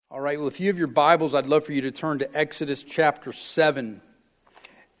All right, well, if you have your Bibles, I'd love for you to turn to Exodus chapter 7.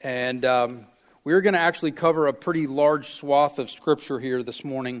 And we're going to actually cover a pretty large swath of Scripture here this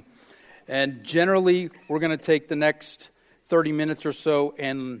morning. And generally, we're going to take the next 30 minutes or so,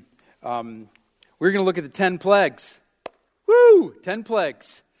 and we're going to look at the 10 plagues. Woo! 10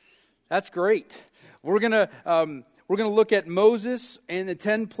 plagues. That's great. We're going to look at Moses and the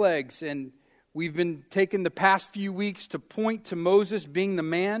 10 plagues, and we've been taking the past few weeks to point to Moses being the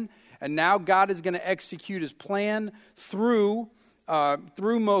man, and now God is going to execute his plan through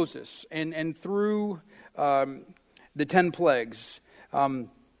Moses and through the 10 plagues. And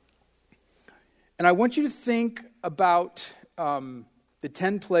I want you to think about the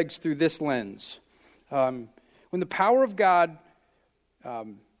 10 plagues through this lens. When the power of God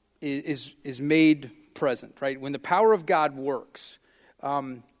is made present, right? When the power of God works,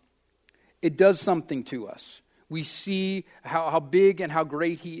 it does something to us. We see how big and how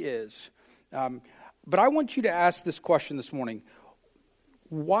great He is. But I want you to ask this question this morning.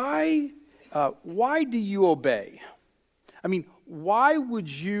 Why do you obey? I mean, why would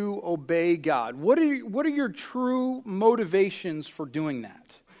you obey God? What are your true motivations for doing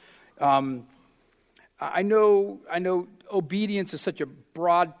that? I know obedience is such a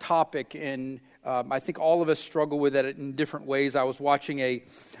broad topic, and I think all of us struggle with it in different ways. I was watching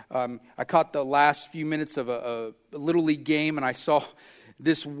I caught the last few minutes of a Little League game, and I saw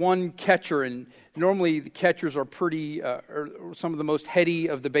this one catcher, and normally the catchers are are some of the most heady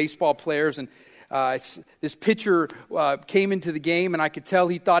of the baseball players, and this pitcher came into the game, and I could tell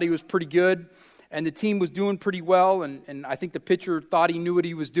he thought he was pretty good, and the team was doing pretty well, and I think the pitcher thought he knew what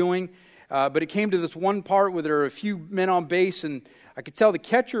he was doing, but it came to this one part where there were a few men on base, and I could tell the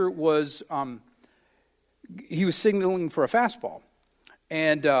catcher was he was signaling for a fastball.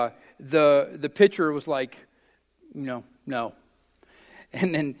 And the pitcher was like, no.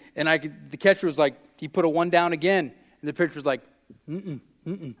 And the catcher was like, he put a one down again. And the pitcher was like, I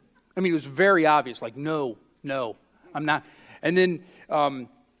mean, it was very obvious, like, no, I'm not. And then, and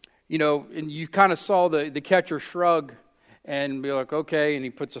you kind of saw the catcher shrug and be like, okay. And he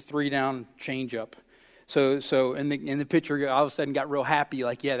puts a 3 down change up. So and the pitcher all of a sudden got real happy,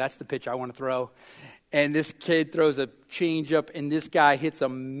 like, yeah, that's the pitch I want to throw. And this kid throws a change up, and this guy hits a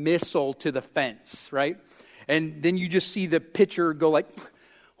missile to the fence, right? And then you just see the pitcher go like,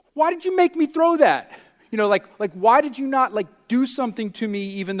 why did you make me throw that? Like why did you not do something to me,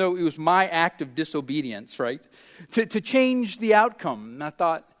 even though it was my act of disobedience, right? To change the outcome. And I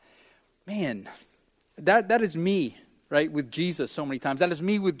thought, man, that is me, right, with Jesus so many times. That is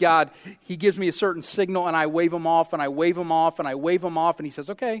me with God. He gives me a certain signal, and I wave him off, and I wave him off, and I wave him off, and he says,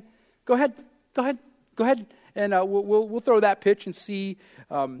 okay, go ahead, and we'll throw that pitch and see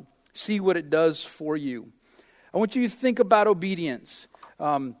what it does for you. I want you to think about obedience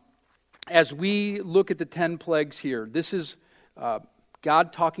as we look at the 10 plagues here. This is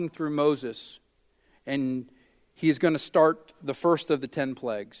God talking through Moses, and He is going to start the first of the 10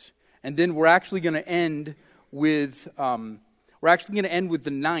 plagues, and then we're actually going to end with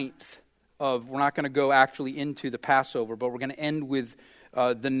the ninth of. We're not going to go actually into the Passover, but we're going to end with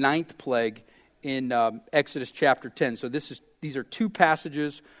the ninth plague in Exodus chapter 10. So these are two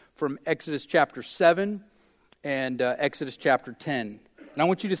passages from Exodus chapter 7 and Exodus chapter 10. And I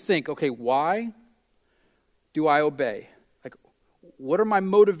want you to think, okay, why do I obey? What are my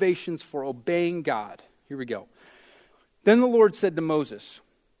motivations for obeying God? Here we go. Then the Lord said to Moses,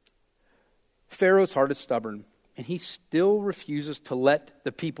 Pharaoh's heart is stubborn, and he still refuses to let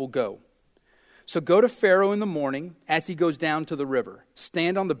the people go. So go to Pharaoh in the morning as he goes down to the river.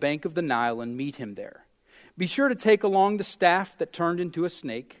 Stand on the bank of the Nile and meet him there. Be sure to take along the staff that turned into a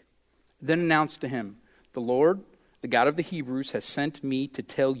snake. Then announce to him, the Lord, the God of the Hebrews, has sent me to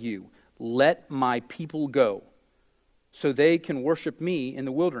tell you, let my people go, so they can worship me in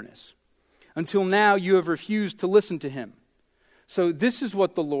the wilderness. Until now you have refused to listen to him. So this is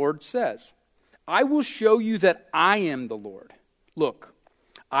what the Lord says. I will show you that I am the Lord. Look,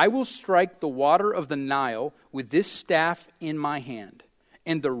 I will strike the water of the Nile with this staff in my hand,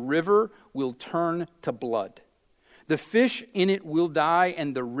 and the river will turn to blood. The fish in it will die,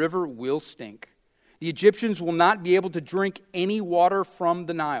 and the river will stink. The Egyptians will not be able to drink any water from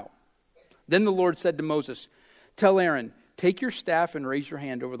the Nile. Then the Lord said to Moses, tell Aaron, take your staff and raise your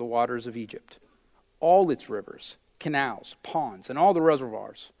hand over the waters of Egypt, all its rivers, canals, ponds, and all the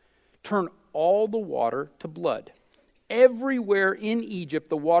reservoirs. Turn all the water to blood. Everywhere in Egypt,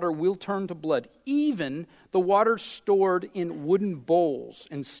 the water will turn to blood, even the water stored in wooden bowls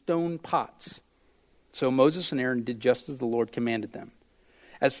and stone pots. So Moses and Aaron did just as the Lord commanded them.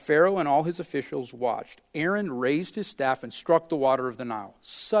 As Pharaoh and all his officials watched, Aaron raised his staff and struck the water of the Nile.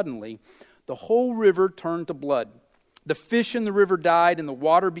 Suddenly, the whole river turned to blood. The fish in the river died, and the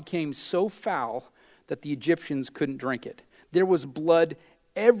water became so foul that the Egyptians couldn't drink it. There was blood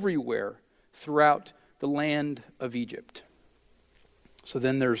everywhere throughout the land of Egypt. So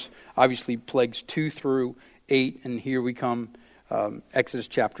then there's obviously plagues 2 through 8, and here we come, Exodus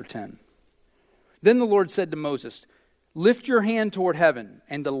chapter 10. Then the Lord said to Moses, "Lift your hand toward heaven,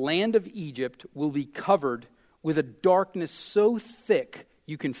 and the land of Egypt will be covered with a darkness so thick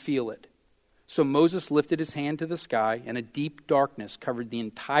you can feel it." So Moses lifted his hand to the sky, and a deep darkness covered the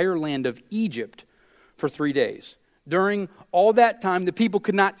entire land of Egypt for 3 days. During all that time, the people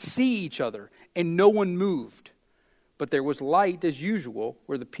could not see each other, and no one moved. But there was light as usual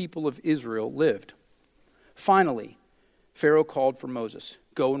where the people of Israel lived. Finally, Pharaoh called for Moses.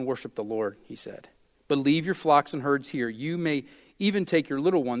 "Go and worship the Lord," he said. "But leave your flocks and herds here. You may even take your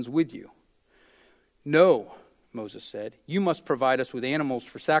little ones with you." "No," Moses said, "you must provide us with animals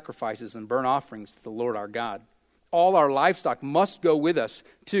for sacrifices and burnt offerings to the Lord our God. All our livestock must go with us,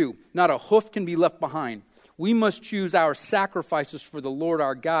 too. Not a hoof can be left behind. We must choose our sacrifices for the Lord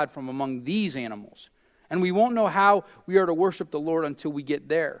our God from among these animals. And we won't know how we are to worship the Lord until we get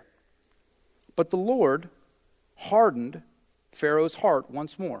there." But the Lord hardened Pharaoh's heart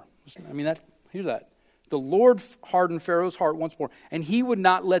once more. Hear that. The Lord hardened Pharaoh's heart once more, and he would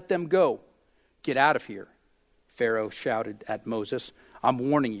not let them go. "Get out of here," Pharaoh shouted at Moses. "I'm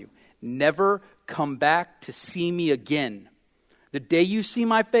warning you, never come back to see me again. The day you see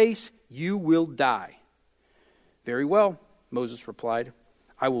my face, you will die." "Very well," Moses replied.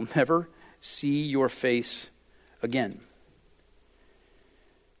 "I will never see your face again."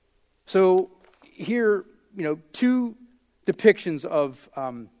 So here, 2 depictions of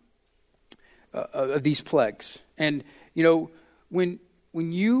these plagues. And, when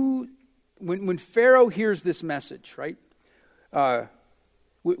Pharaoh hears this message, right?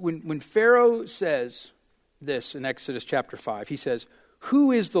 When Pharaoh says this in Exodus chapter 5, he says,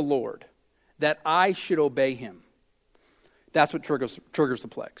 "Who is the Lord that I should obey him?" That's what triggers the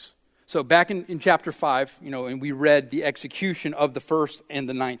plagues. So back in chapter 5, and we read the execution of the 1st and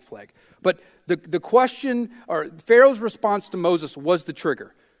the 9th plague. But the question, or Pharaoh's response to Moses was the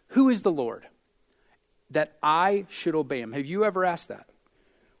trigger. Who is the Lord that I should obey him? Have you ever asked that?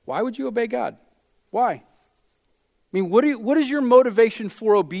 Why would you obey God? Why? What is your motivation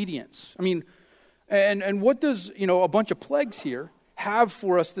for obedience? And what does, a bunch of plagues here have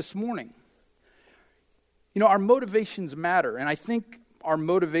for us this morning? Our motivations matter, and I think our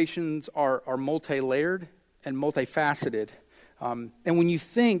motivations are multi-layered and multifaceted. And when you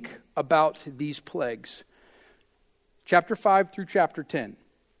think about these plagues, chapter 5 through chapter 10,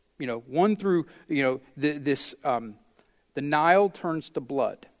 1 through, the Nile turns to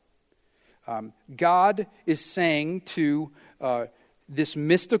blood. God is saying to this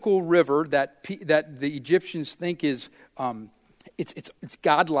mystical river that the Egyptians think is it's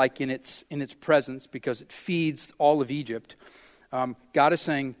godlike in its presence because it feeds all of Egypt. God is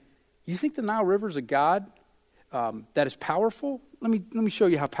saying, "You think the Nile River is a god that is powerful? Let me show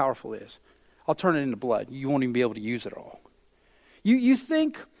you how powerful it is. I'll turn it into blood. You won't even be able to use it all. You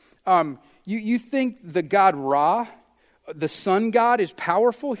think the god Ra, the sun god, is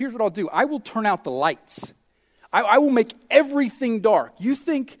powerful? Here's what I'll do. I will turn out the lights. I will make everything dark. You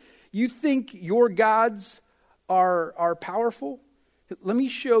think your gods are powerful? Let me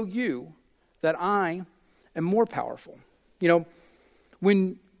show you that I am more powerful."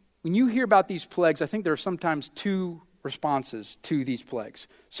 When you hear about these plagues, I think there are sometimes 2 responses to these plagues.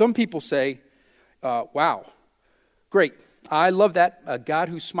 Some people say, "Wow, great. I love that. A God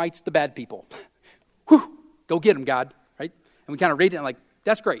who smites the bad people. Whew, go get him, God." Right? And we kind of read it and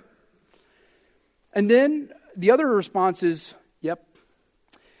that's great. And then the other response is, "Yep.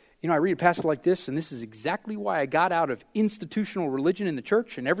 I read a passage like this, and this is exactly why I got out of institutional religion in the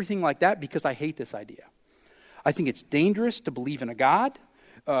church and everything like that, because I hate this idea. I think it's dangerous to believe in a God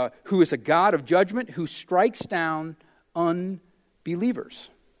who is a God of judgment, who strikes down unbelievers."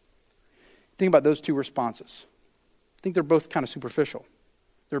 Think about those 2 responses. I think they're both kind of superficial.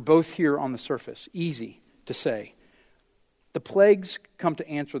 They're both here on the surface, easy to say. The plagues come to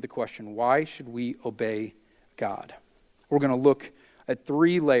answer the question, why should we obey God? We're going to look at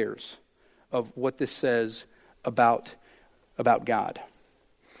 3 layers of what this says about God.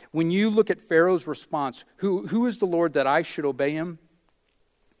 When you look at Pharaoh's response, who is the Lord that I should obey him?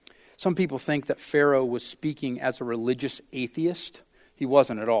 Some people think that Pharaoh was speaking as a religious atheist. He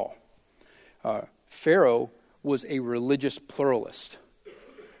wasn't at all. Pharaoh was a religious pluralist.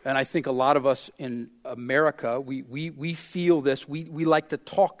 And I think a lot of us in America, we feel this. We like to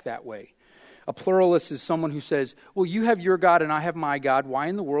talk that way. A pluralist is someone who says, well, you have your God and I have my God. Why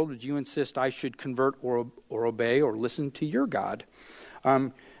in the world would you insist I should convert or obey or listen to your God?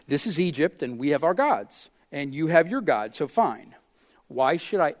 This is Egypt and we have our gods. And you have your God, so fine. Why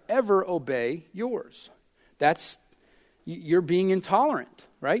should I ever obey yours? You're being intolerant,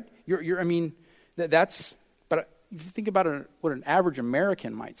 right? But if you think about what an average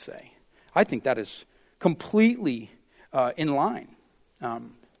American might say, I think that is completely in line.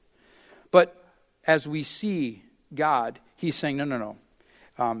 But as we see God, he's saying, no.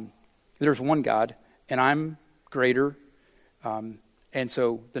 There's one God, and I'm greater. And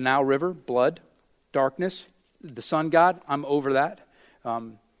so the Nile River, blood, darkness, the sun God, I'm over that.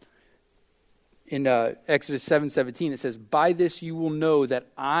 In Exodus 7:17, it says, by this you will know that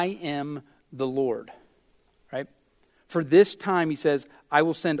I am the Lord. Right? For this time, he says, I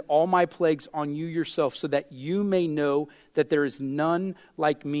will send all my plagues on you yourself so that you may know that there is none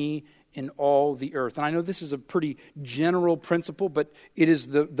like me in all the earth. And I know this is a pretty general principle, but it is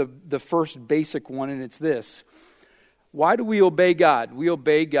the first basic one, and it's this. Why do we obey God? We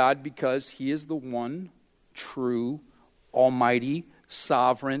obey God because he is the one true, almighty,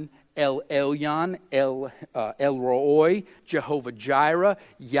 sovereign, El Elyon, El Roi, Jehovah Jireh,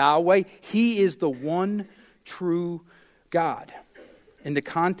 Yahweh. He is the one true God. In the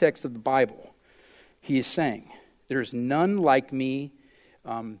context of the Bible, he is saying, there is none like me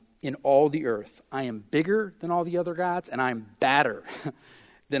in all the earth. I am bigger than all the other gods, and I am badder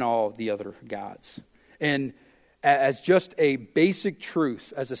than all the other gods. And as just a basic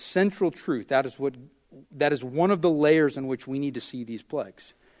truth, as a central truth, that is one of the layers in which we need to see these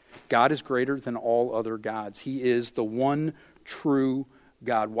plagues. God is greater than all other gods. He is the one true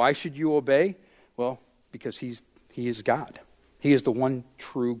God. Why should you obey? Well, because he is God. He is the one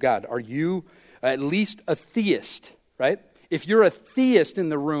true God. Are you at least a theist, right? If you're a theist in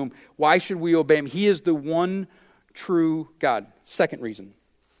the room, why should we obey him? He is the one true God. Second reason.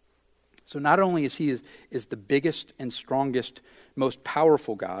 So not only is he the biggest and strongest, most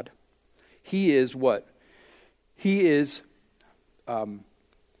powerful God, he is what? He is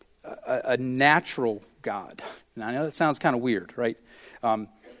a natural God. Now, I know that sounds kind of weird, right?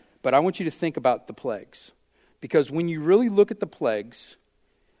 But I want you to think about the plagues. Because when you really look at the plagues,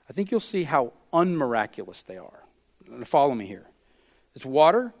 I think you'll see how unmiraculous they are. Follow me here. It's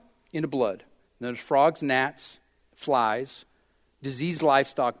water into blood. And there's frogs, gnats, flies, diseased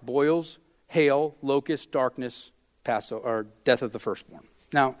livestock, boils, hail, locusts, darkness, Passover, or death of the firstborn.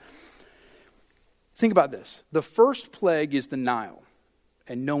 Now, think about this. The first plague is the Nile,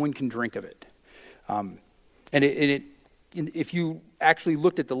 and no one can drink of it. If you actually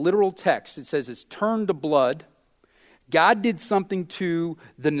looked at the literal text, it says it's turned to blood. God did something to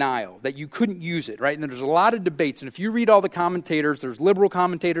the Nile that you couldn't use it, right? And there's a lot of debates. And if you read all the commentators, there's liberal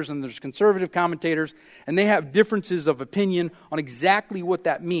commentators and there's conservative commentators, and they have differences of opinion on exactly what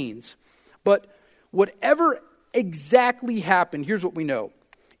that means. But whatever exactly happened, here's what we know.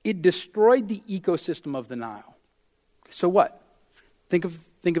 It destroyed the ecosystem of the Nile. So what? Think of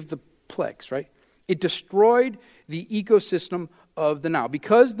the plagues, right? It destroyed the ecosystem of the Nile.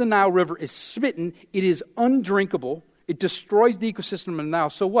 Because the Nile River is smitten, it is undrinkable. It destroys the ecosystem of the Nile.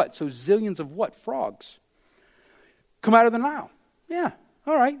 So what? So zillions of what? Frogs come out of the Nile. Yeah,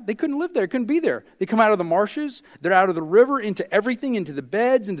 all right. They couldn't live there. Couldn't be there. They come out of the marshes. They're out of the river into everything, into the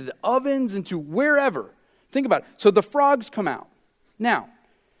beds, into the ovens, into wherever. Think about it. So the frogs come out. Now,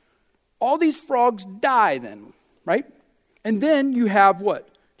 all these frogs die then, right? And then you have what?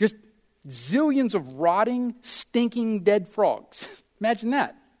 Just zillions of rotting, stinking, dead frogs. Imagine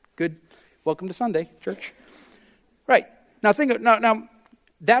that. Good. Welcome to Sunday, church. Right. Now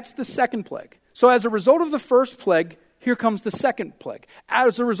that's the second plague. So as a result of the first plague, here comes the second plague.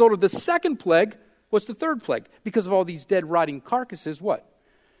 As a result of the second plague, what's the third plague? Because of all these dead, rotting carcasses, what?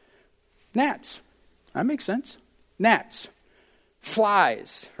 Gnats. That makes sense. Gnats.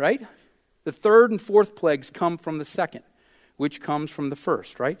 Flies, right? The third and fourth plagues come from the second, which comes from the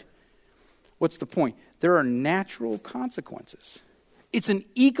first, right? What's the point? There are natural consequences. It's an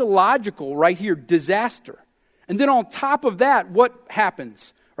ecological, right here, disaster. And then on top of that, what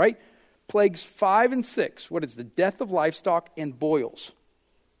happens, right? Plagues 5 and 6. What is the death of livestock and boils?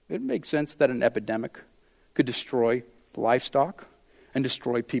 It makes sense that an epidemic could destroy livestock and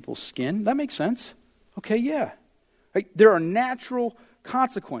destroy people's skin. That makes sense. Okay, yeah. Right? There are natural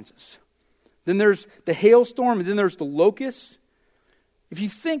consequences. Then there's the hailstorm, and then there's the locusts. If you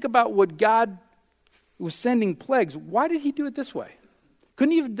think about what God was sending plagues, why did he do it this way?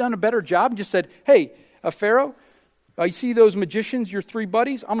 Couldn't he have done a better job and just said, hey, Pharaoh, You see those magicians, your 3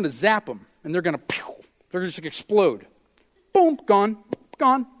 buddies? I'm going to zap them, and they're going to just explode. Boom, gone,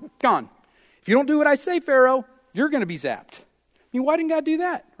 gone, gone. If you don't do what I say, Pharaoh, you're going to be zapped. I mean, why didn't God do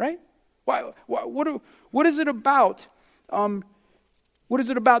that, right? What is it about? What is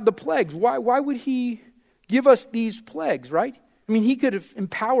it about the plagues? Why would he give us these plagues, right? I mean, he could have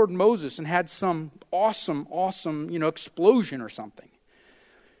empowered Moses and had some awesome, explosion or something.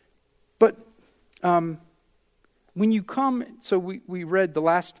 But when you come, so we read the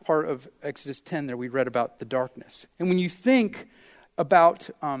last part of Exodus 10 there, we read about the darkness. And when you think about,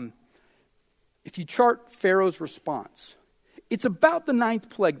 if you chart Pharaoh's response, it's about the 9th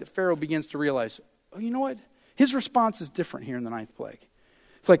plague that Pharaoh begins to realize, oh, you know what? His response is different here in the 9th plague.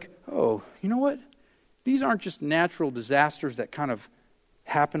 It's like, oh, you know what? These aren't just natural disasters that kind of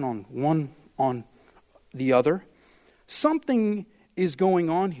happen on one on the other. Something is going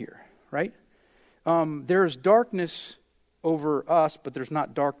on here, right? There's darkness over us, but there's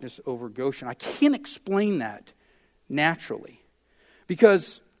not darkness over Goshen. I can't explain that naturally.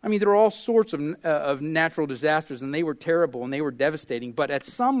 Because, there are all sorts of natural disasters, and they were terrible, and they were devastating. But at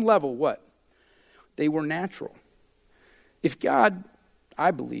some level, what? They were natural.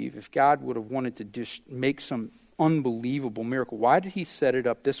 I believe, if God would have wanted to just make some unbelievable miracle, why did he set it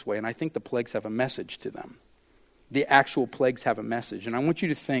up this way? And I think the plagues have a message to them. The actual plagues have a message. And I want you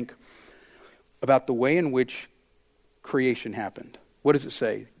to think about the way in which creation happened. What does it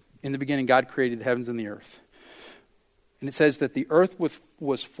say? In the beginning, God created the heavens and the earth. And it says that the earth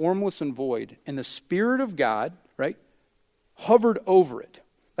was formless and void, and the Spirit of God, right, hovered over it.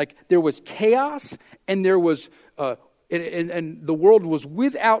 Like there was chaos, and there was, and the world was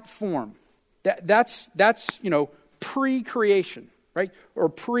without form. That's pre-creation, right? Or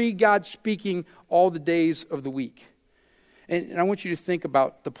pre-God speaking all the days of the week. And I want you to think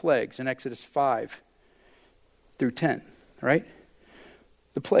about the plagues in Exodus 5 through 10, right?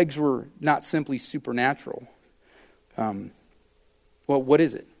 The plagues were not simply supernatural. Well, what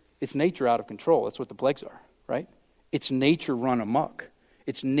is it? It's nature out of control. That's what the plagues are, right? It's nature run amok.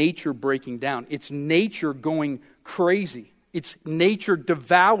 It's nature breaking down. It's nature going crazy. It's nature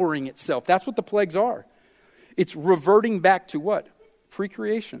devouring itself. That's what the plagues are. It's reverting back to what?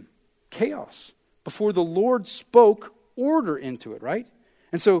 Pre-creation. Chaos. Before the Lord spoke order into it, right?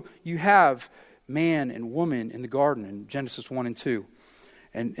 And so you have man and woman in the garden in Genesis 1 and 2.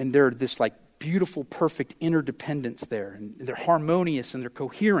 And they're this like beautiful, perfect interdependence there. And they're harmonious and they're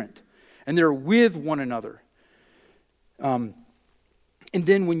coherent. And they're with one another. And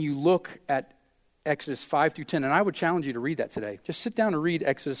then when you look at Exodus 5 through 10, and I would challenge you to read that today. Just sit down and read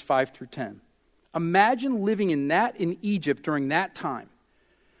Exodus 5 through 10. Imagine living in Egypt during that time.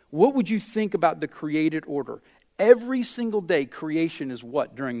 What would you think about the created order? Every single day, creation is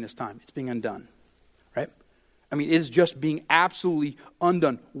what during this time? It's being undone, right? It is just being absolutely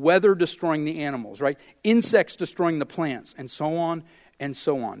undone. Weather destroying the animals, right? Insects destroying the plants, and so on and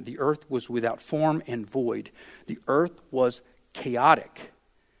so on. The earth was without form and void. The earth was chaotic,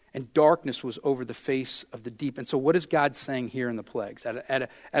 and darkness was over the face of the deep. And so what is God saying here in the plagues?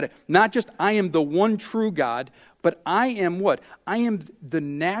 Not just I am the one true God, but I am what? I am the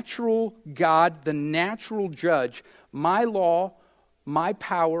natural God, the natural judge. My law, my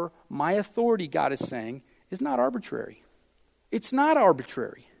power, my authority, God is saying, is not arbitrary. It's not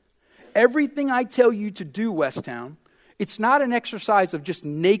arbitrary. Everything I tell you to do, Westtown, it's not an exercise of just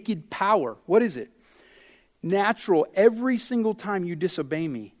naked power. What is it? Natural. Every single time you disobey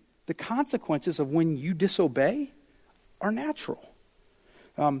me, the consequences of when you disobey are natural.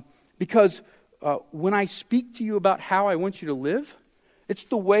 Because when I speak to you about how I want you to live, it's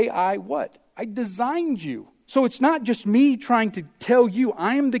the way I designed you. So it's not just me trying to tell you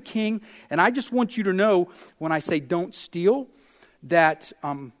I am the king, and I just want you to know when I say don't steal, that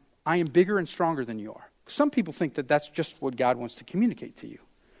I am bigger and stronger than you are. Some people think that that's just what God wants to communicate to you.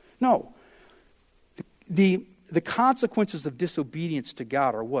 No. The consequences of disobedience to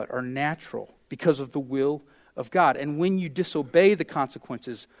God are what? Are natural because of the will of God. And when you disobey, the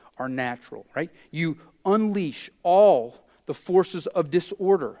consequences are natural, right? You unleash all the forces of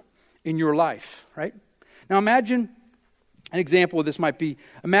disorder in your life, right? Now imagine, an example of this might be,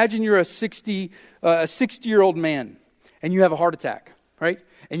 imagine you're a 60-year-old man and you have a heart attack, right?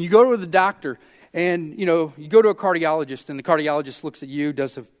 And you go to the doctor and, you go to a cardiologist and the cardiologist looks at you,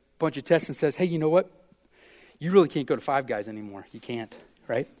 does a bunch of tests and says, hey, you know what? You really can't go to Five Guys anymore. You can't,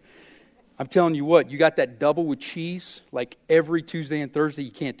 right? I'm telling you what, you got that double with cheese like every Tuesday and Thursday,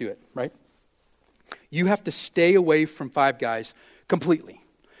 you can't do it, right? You have to stay away from Five Guys completely.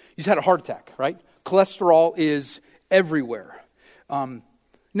 You just had a heart attack, right? Cholesterol is everywhere.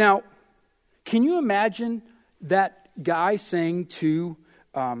 Now, can you imagine that guy saying to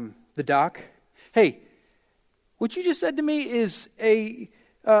the doc, hey, what you just said to me is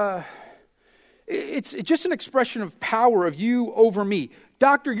it's just an expression of power of you over me.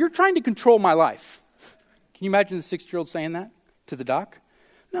 Doctor, you're trying to control my life. Can you imagine the 6-year-old saying that to the doc?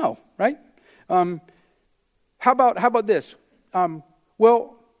 No, right? How about this?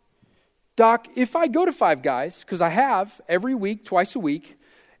 Well, doc, if I go to Five Guys, because I have every week, twice a week,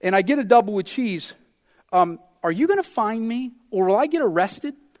 and I get a double with cheese, are you going to fine me, or will I get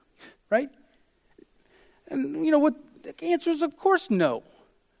arrested? Right? And you know what? The answer is, of course, no.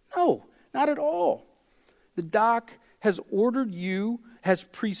 No, not at all. The doc has ordered you, has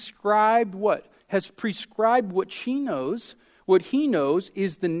prescribed what? Has prescribed what she knows. What he knows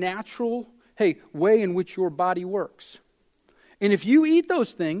is the natural, way in which your body works. And if you eat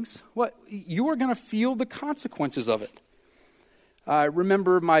those things, you are going to feel the consequences of it. I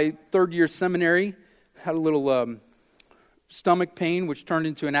remember my third-year seminary had a little stomach pain, which turned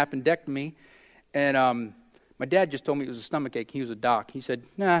into an appendectomy. And my dad just told me it was a stomach ache. He was a doc. He said,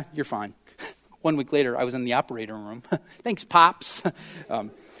 nah, you're fine. 1 week later, I was in the operating room. Thanks, Pops.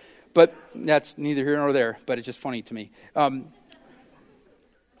 But that's neither here nor there, but it's just funny to me.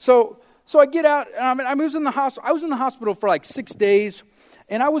 So I get out, and I was in the hospital. I was in the hospital for like 6 days,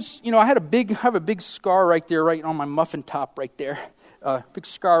 and I was, I have a big scar right there, right on my muffin top right there, big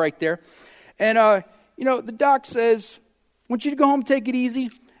scar right there. And, the doc says, I want you to go home, take it easy,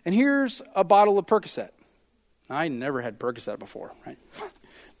 and here's a bottle of Percocet. I never had Percocet before, right?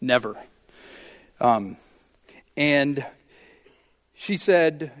 Never. And she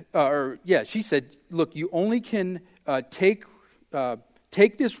said, look, you only can take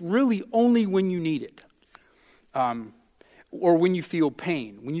this really only when you need it, or when you feel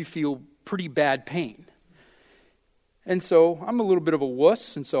pain, when you feel pretty bad pain. And so I'm a little bit of a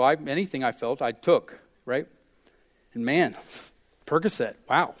wuss, and so anything I felt, I took, right? And man, Percocet,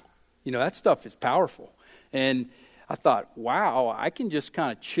 wow, that stuff is powerful. And I thought, wow, I can just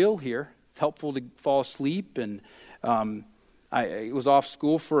kind of chill here. It's helpful to fall asleep, and I was off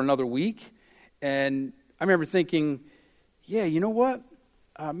school for another week, and I remember thinking, yeah, you know what?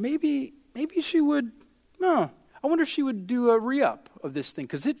 Maybe she would, I wonder if she would do a re-up of this thing,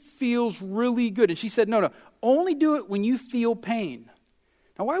 because it feels really good. And she said, no, only do it when you feel pain.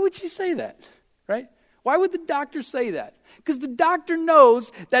 Now, why would she say that, right? Why would the doctor say that? Because the doctor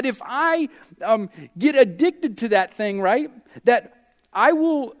knows that if I get addicted to that thing, right, that I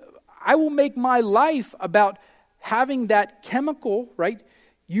will make my life about having that chemical, right,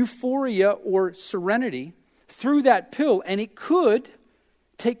 euphoria or serenity through that pill, and it could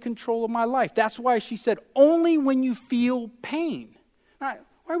take control of my life. That's why she said, only when you feel pain. Now,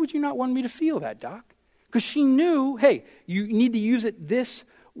 why would you not want me to feel that, doc? Because she knew, you need to use it this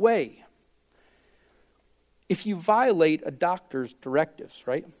way. If you violate a doctor's directives,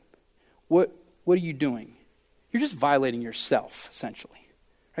 right, what are you doing? You're just violating yourself, essentially,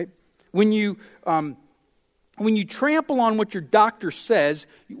 right? When you trample on what your doctor says,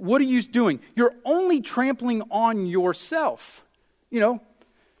 what are you doing? You're only trampling on yourself,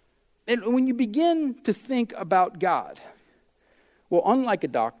 And when you begin to think about God, well, unlike a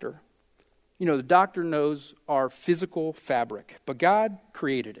doctor, the doctor knows our physical fabric, but God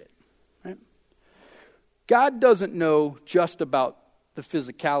created it, right? God doesn't know just about the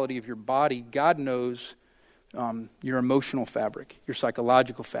physicality of your body. God knows your emotional fabric, your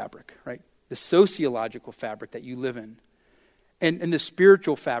psychological fabric, right? The sociological fabric that you live in, and the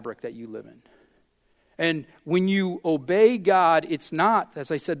spiritual fabric that you live in. And when you obey God, it's not, as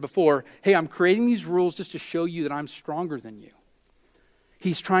I said before, I'm creating these rules just to show you that I'm stronger than you.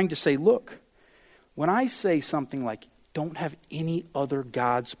 He's trying to say, look, when I say something like, don't have any other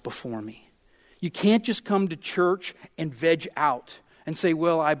gods before me, you can't just come to church and veg out and say,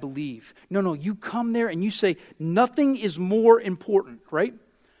 well, I believe. No, you come there and you say, nothing is more important, right?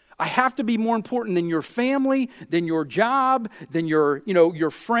 I have to be more important than your family, than your job, than your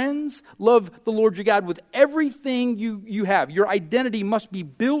friends. Love the Lord your God with everything you have. Your identity must be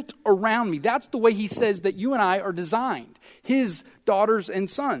built around me. That's the way he says that you and I are designed, his daughters and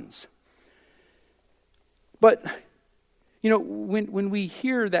sons. But, when we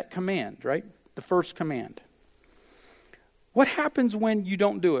hear that command, right, the first command, what happens when you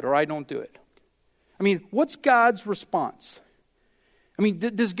don't do it or I don't do it? What's God's response?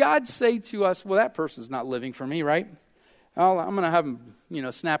 Does God say to us, well, that person's not living for me, right? I'm going to have him,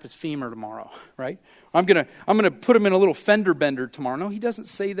 snap his femur tomorrow, right? I'm going to put him in a little fender bender tomorrow. No, he doesn't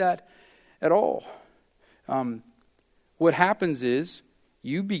say that at all. What happens is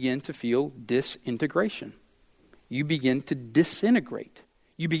you begin to feel disintegration. You begin to disintegrate.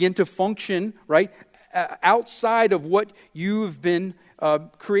 You begin to function, right, outside of what you've been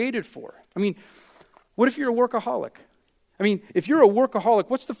created for. I mean, what if you're a workaholic? I mean, if you're a workaholic,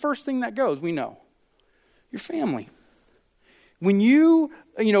 what's the first thing that goes? We know. Your family. When you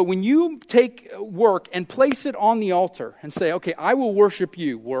take work and place it on the altar and say, okay, I will worship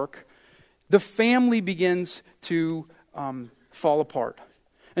you, work, the family begins to fall apart.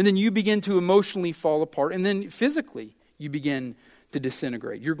 And then you begin to emotionally fall apart. And then physically, you begin to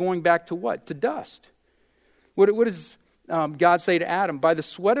disintegrate. You're going back to what? To dust. What does God say to Adam? By the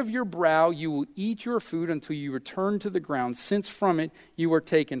sweat of your brow you will eat your food until you return to the ground, since from it you are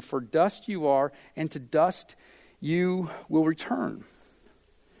taken. For dust you are, and to dust you will return.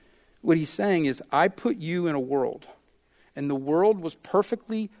 What he's saying is, I put you in a world, and the world was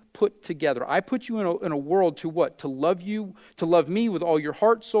perfectly put together. I put you in a world to what? To love you, to love me with all your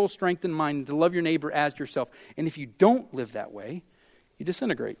heart, soul, strength, and mind, and to love your neighbor as yourself. And if you don't live that way, you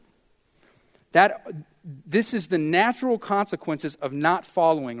disintegrate. This is the natural consequences of not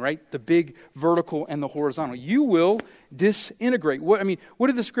following, right? The big vertical and the horizontal. You will disintegrate. What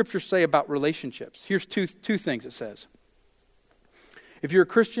do the scriptures say about relationships? Here's two things it says. If you're a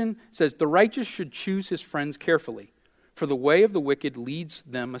Christian, it says, the righteous should choose his friends carefully, for the way of the wicked leads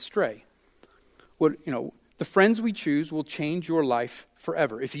them astray. The friends we choose will change your life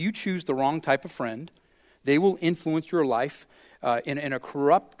forever. If you choose the wrong type of friend, they will influence your life in a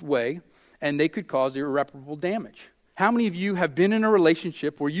corrupt way, and they could cause irreparable damage. How many of you have been in a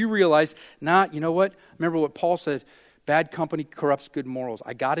relationship where you realize, you know what? Remember what Paul said, bad company corrupts good morals.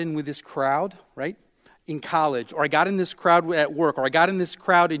 I got in with this crowd, right, in college, or I got in this crowd at work, or I got in this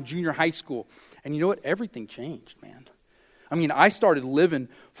crowd in junior high school. And you know what? Everything changed, man. I started living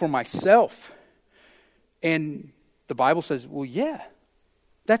for myself. And the Bible says, well, yeah,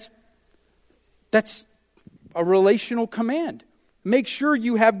 that's a relational command. Make sure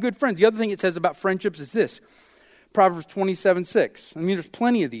you have good friends. The other thing it says about friendships is this. Proverbs 27:6. There's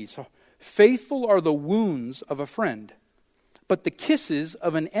plenty of these. Faithful are the wounds of a friend, but the kisses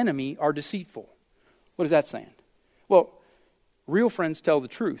of an enemy are deceitful. What is that saying? Well, real friends tell the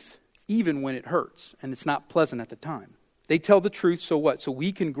truth, even when it hurts, and it's not pleasant at the time. They tell the truth, so what? So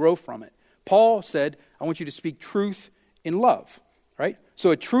we can grow from it. Paul said, I want you to speak truth in love, right? So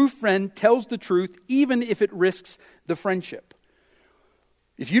a true friend tells the truth, even if it risks the friendship.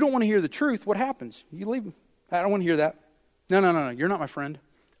 If you don't want to hear the truth, what happens? You leave. I don't want to hear that. No, you're not my friend.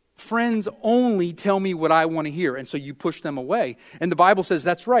 Friends only tell me what I want to hear, and so you push them away. And the Bible says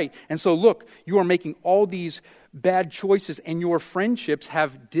that's right. And so look, you are making all these bad choices, and your friendships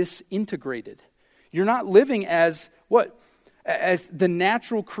have disintegrated. You're not living as what? As the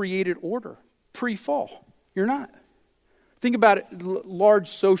natural created order, pre-fall. You're not. Think about it in a large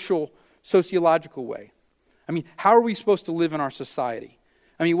sociological way. How are we supposed to live in our society?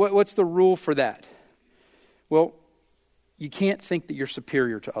 What's the rule for that? Well, you can't think that you're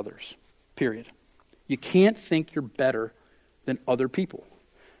superior to others, period. You can't think you're better than other people.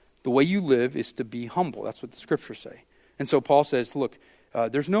 The way you live is to be humble. That's what the scriptures say. And so Paul says, look,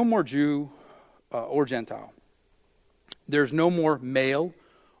 there's no more Jew or Gentile. There's no more male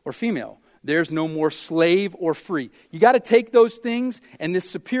or female. There's no more slave or free. You got to take those things, and this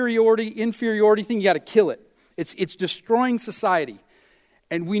superiority, inferiority thing, you got to kill it. It's destroying society.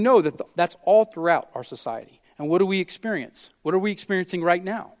 And we know that that's all throughout our society. And what do we experience? What are we experiencing right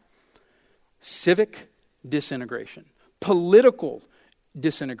now? Civic disintegration, political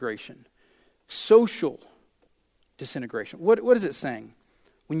disintegration, social disintegration. What is it saying?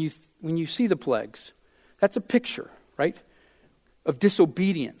 When you see the plagues, that's a picture, right, of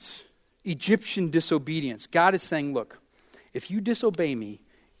disobedience, Egyptian disobedience. God is saying, look, if you disobey me,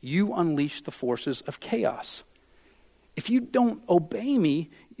 you unleash the forces of chaos. If you don't obey me,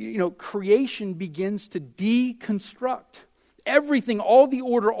 creation begins to deconstruct. Everything, all the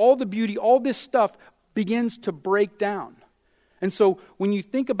order, all the beauty, all this stuff begins to break down. And so when you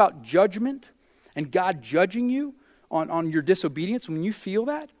think about judgment and God judging you on your disobedience, when you feel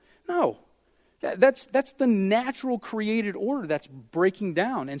that, no. That's the natural created order that's breaking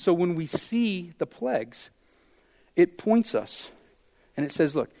down. And so when we see the plagues, it points us and it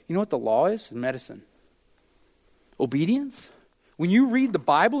says, look, you know what the law is? Medicine. Obedience. When you read the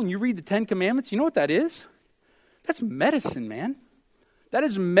Bible and you read the Ten Commandments, you know what that is? That's medicine, man. That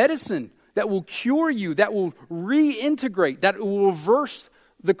is medicine that will cure you, that will reintegrate, that will reverse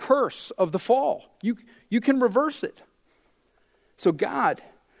the curse of the fall. You can reverse it. So God,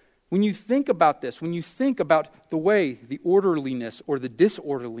 when you think about this, when you think about the way, the orderliness or the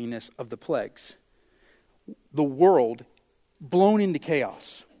disorderliness of the plagues, the world blown into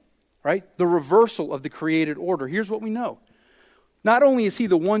chaos, right? The reversal of the created order. Here's what we know. Not only is he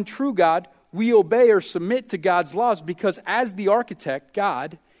the one true God, we obey or submit to God's laws because as the architect,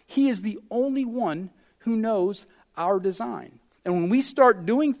 God, He is the only one who knows our design. And when we start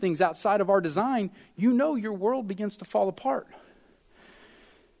doing things outside of our design, you know your world begins to fall apart.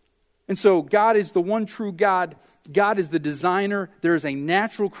 And so God is the one true God. God is the designer. There is a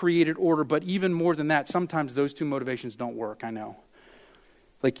natural created order, but even more than that, sometimes those two motivations don't work, I know.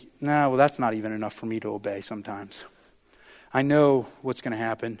 That's not even enough for me to obey sometimes. I know what's going to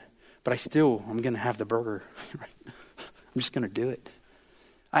happen, but I'm going to have the burger. I'm just going to do it.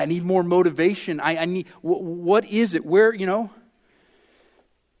 I need more motivation. I need, what is it? Where,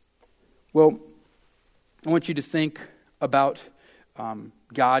 Well, I want you to think about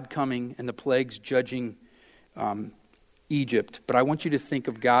God coming and the plagues judging Egypt. But I want you to think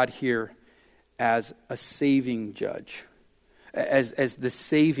of God here as a saving judge, as the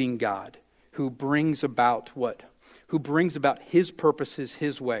saving God who brings about what? Who brings about His purposes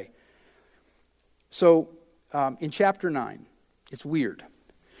His way. So in chapter 9, it's weird.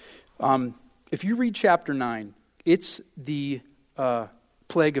 If you read chapter 9, it's the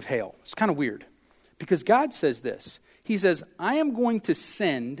plague of hail. It's kind of weird because God says this. He says, I am going to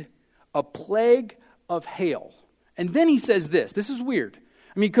send a plague of hail. And then He says this. This is weird.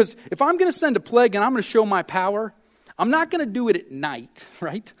 Because if I'm going to send a plague and I'm going to show my power, I'm not going to do it at night,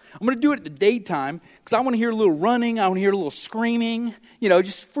 right? I'm going to do it at the daytime because I want to hear a little running. I want to hear a little screaming,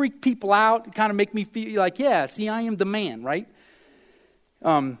 just freak people out, kind of make me feel like, yeah, see, I am the man, right?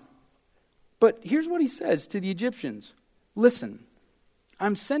 But here's what He says to the Egyptians. Listen,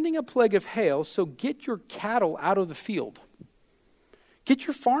 I'm sending a plague of hail, so get your cattle out of the field. Get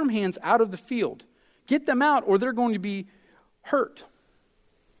your farmhands out of the field. Get them out or they're going to be hurt.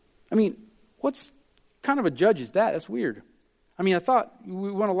 What's kind of a judge is that? That's weird. I thought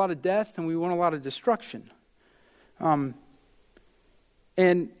we want a lot of death and we want a lot of destruction. And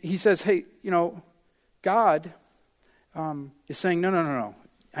He says, hey, God is saying, no.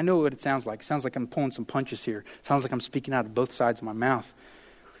 I know what it sounds like. It sounds like I'm pulling some punches here. It sounds like I'm speaking out of both sides of my mouth.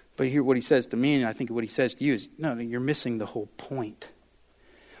 But here what He says to me, and I think what He says to you is, no, you're missing the whole point.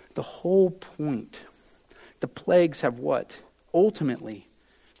 The whole point. The plagues have what? Ultimately,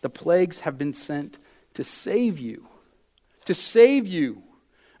 the plagues have been sent to save you. To save you.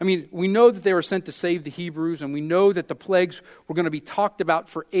 We know that they were sent to save the Hebrews, and we know that the plagues were going to be talked about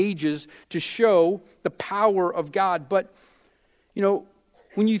for ages to show the power of God. But,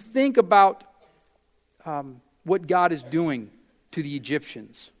 when you think about what God is doing to the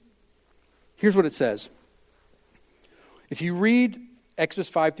Egyptians, here's what it says. If you read Exodus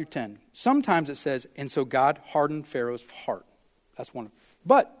 5 through 10, sometimes it says, and so God hardened Pharaoh's heart. That's one.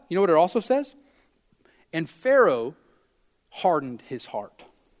 But you know what it also says? And Pharaoh hardened his heart.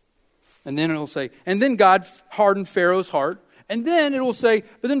 And then it'll say, and then God hardened Pharaoh's heart. And then it will say,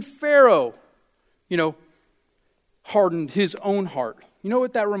 but then Pharaoh, hardened his own heart. You know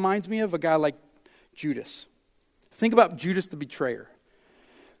what that reminds me of? A guy like Judas. Think about Judas the betrayer.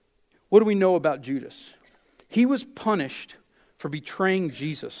 What do we know about Judas? He was punished for betraying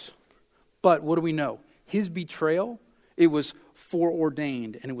Jesus. But what do we know? His betrayal, it was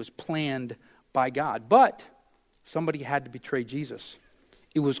foreordained and it was planned by God. But somebody had to betray Jesus.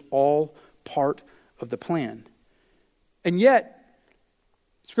 It was all part of the plan. And yet,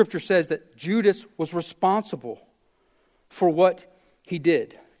 Scripture says that Judas was responsible for what he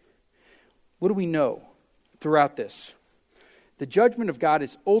did. What do we know throughout this? The judgment of God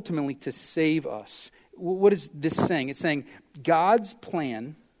is ultimately to save us. What is this saying? It's saying God's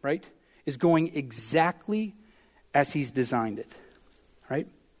plan, right, is going exactly as He's designed it, right?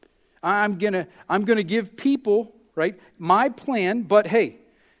 I'm gonna give people, right, my plan, but hey,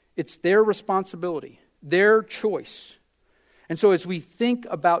 it's their responsibility, their choice. And so as we think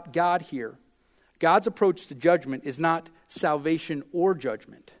about God here, God's approach to judgment is not salvation or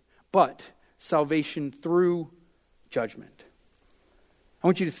judgment, but salvation through judgment. I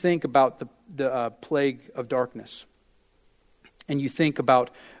want you to think about the plague of darkness. And you think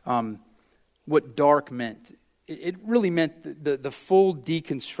about what dark meant. It really meant the full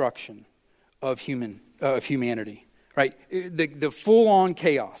deconstruction of humanity, right? The full-on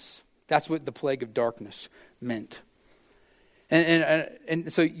chaos. That's what the plague of darkness meant.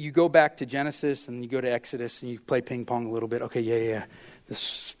 And so you go back to Genesis and you go to Exodus and you play ping pong a little bit. Okay, yeah. The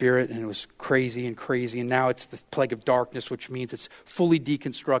spirit, and it was crazy. And now it's the plague of darkness, which means it's fully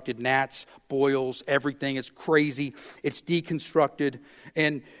deconstructed. Gnats, boils, everything is crazy. It's deconstructed.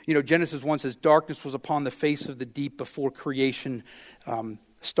 And, Genesis 1 says, darkness was upon the face of the deep before creation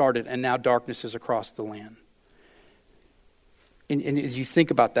started, and now darkness is across the land. And as you think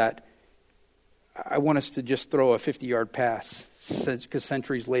about that, I want us to just throw a 50-yard pass because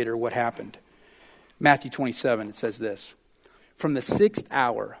centuries later, what happened? Matthew 27, it says this. From the 6th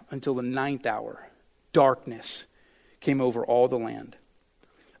hour until the 9th hour, darkness came over all the land.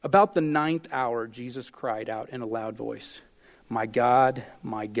 About the 9th hour, Jesus cried out in a loud voice, my God,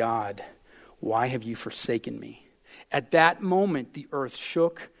 why have you forsaken me? At that moment, the earth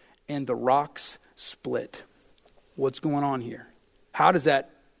shook and the rocks split. What's going on here? How does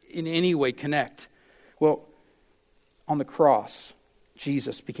that in any way connect? Well, on the cross,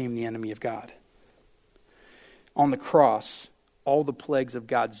 Jesus became the enemy of God. On the cross, all the plagues of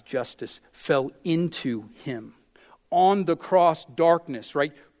God's justice fell into him. On the cross, darkness,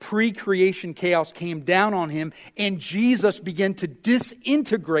 right? Pre-creation chaos came down on him, and Jesus began to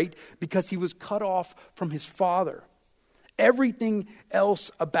disintegrate because he was cut off from his Father. Everything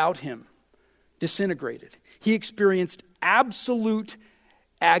else about him disintegrated. He experienced absolute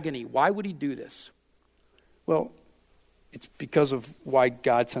agony. Why would he do this? Well, it's because of why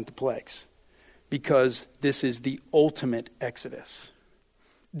God sent the plagues. Because this is the ultimate Exodus.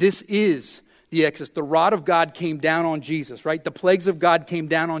 This is the Exodus. The rod of God came down on Jesus, right? The plagues of God came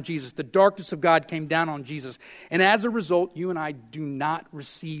down on Jesus. The darkness of God came down on Jesus. And as a result, you and I do not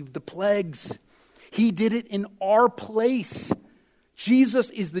receive the plagues. He did it in our place. Jesus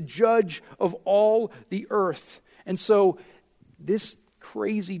is the judge of all the earth. And so this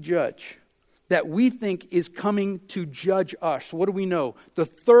crazy judge that we think is coming to judge us, what do we know? The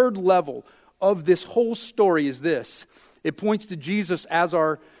third level of this whole story is this. It points to Jesus as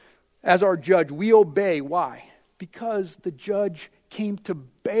our judge. We obey. Why? Because the judge came to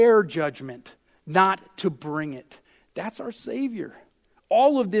bear judgment, not to bring it. That's our Savior.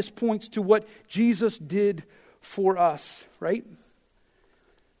 All of this points to what Jesus did for us, right?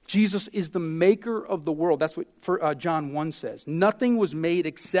 Jesus is the maker of the world. That's what John 1 says. Nothing was made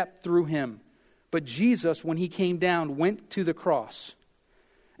except through him. But Jesus, when he came down, went to the cross.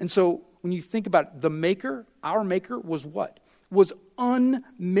 And so when you think about it, the maker, our maker, was what? Was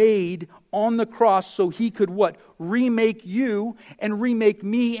unmade on the cross so he could what? Remake you and remake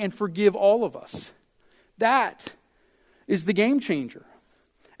me and forgive all of us. That is the game changer.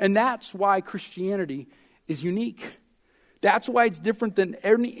 And that's why Christianity is unique. That's why it's different than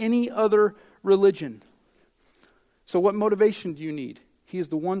any other religion. So what motivation do you need? He is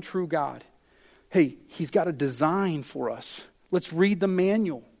the one true God. Hey, he's got a design for us. Let's read the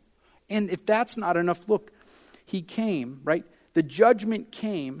manual. And if that's not enough, look, he came, right? The judgment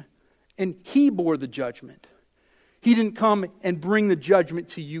came, and he bore the judgment. He didn't come and bring the judgment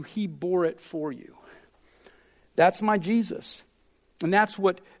to you. He bore it for you. That's my Jesus. And that's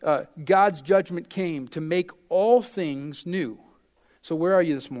what God's judgment came, to make all things new. So where are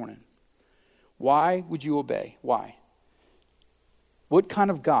you this morning? Why would you obey? Why? What kind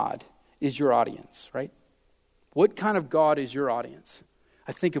of God is your audience, right? What kind of God is your audience?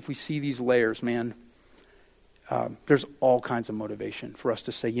 I think if we see these layers, man, there's all kinds of motivation for us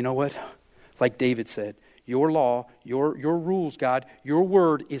to say, you know what? Like David said, your law, your rules, God, your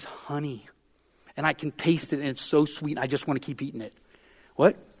word is honey. And I can taste it and it's so sweet. I just want to keep eating it.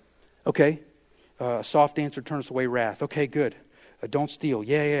 What? Okay. Soft answer turns away wrath. Okay, good. Don't steal.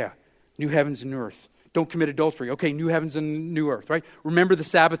 Yeah. New heavens and new earth. Don't commit adultery. Okay, new heavens and new earth, right? Remember the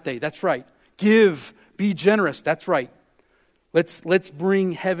Sabbath day. That's right. Give. Be generous. That's right. Let's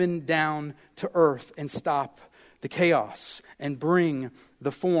bring heaven down to earth and stop the chaos and bring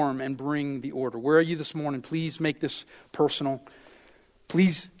the form and bring the order. Where are you this morning? Please make this personal.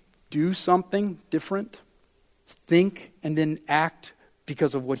 Please do something different. Think and then act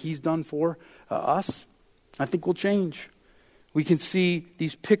because of what he's done for us. I think we'll change. We can see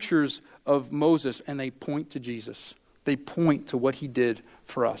these pictures of Moses and they point to Jesus. They point to what he did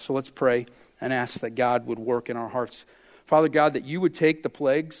for us. So let's pray and ask that God would work in our hearts. Father God, that you would take the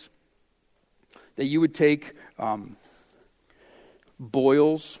plagues, that you would take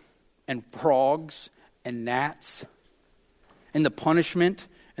boils and frogs and gnats and the punishment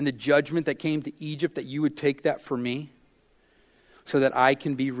and the judgment that came to Egypt, that you would take that for me so that I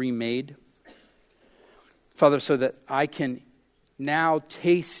can be remade. Father, so that I can now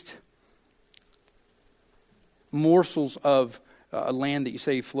taste morsels of a land that you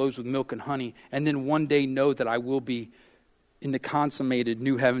say flows with milk and honey, and then one day know that I will be in the consummated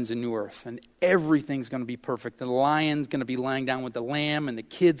new heavens and new earth, and everything's going to be perfect. The lion's going to be lying down with the lamb, and the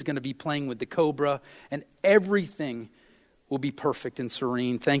kid's going to be playing with the cobra, and everything will be perfect and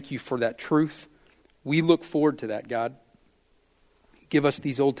serene. Thank you for that truth. We look forward to that, God. Give us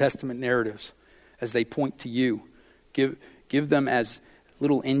these Old Testament narratives as they point to you. Give them as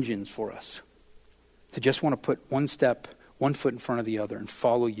little engines for us to just want to put one foot in front of the other and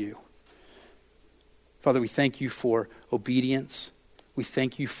follow you. Father, we thank you for obedience. We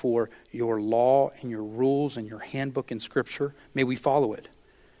thank you for your law and your rules and your handbook in Scripture. May we follow it.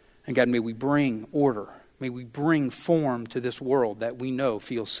 And God, may we bring order. May we bring form to this world that we know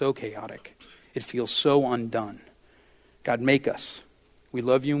feels so chaotic. It feels so undone. God, make us. We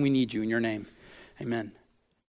love you and we need you in your name. Amen.